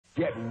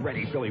Get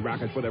ready, Philly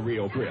Rockers, for the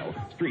real thrill.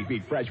 Street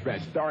Beat Fresh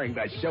Fest, starring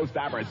the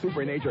showstopper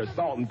Supernature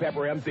Salt and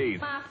Pepper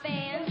MCs. My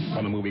fans.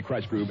 From the movie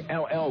Crush Group,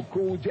 LL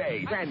Cool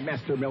J,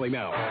 Grandmaster Melle,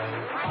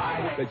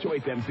 The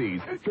Choice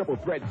MCs, Triple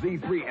Threat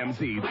Z3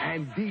 MCs,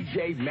 and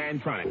DJ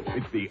Mantronix.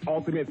 It's the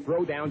ultimate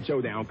throwdown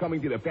showdown,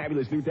 coming to the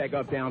fabulous NU-TEC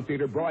Uptown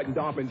Theater, Broad and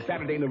Dauphin,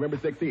 Saturday, November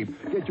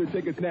 16th. Get your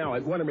tickets now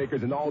at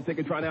Wanamakers and all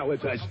Ticketron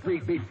outlets. A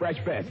Street Beat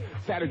Fresh Fest,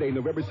 Saturday,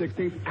 November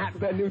 16th at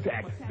the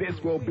NU-TEC. This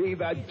will be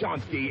the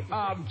Johnski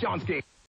of Johnski.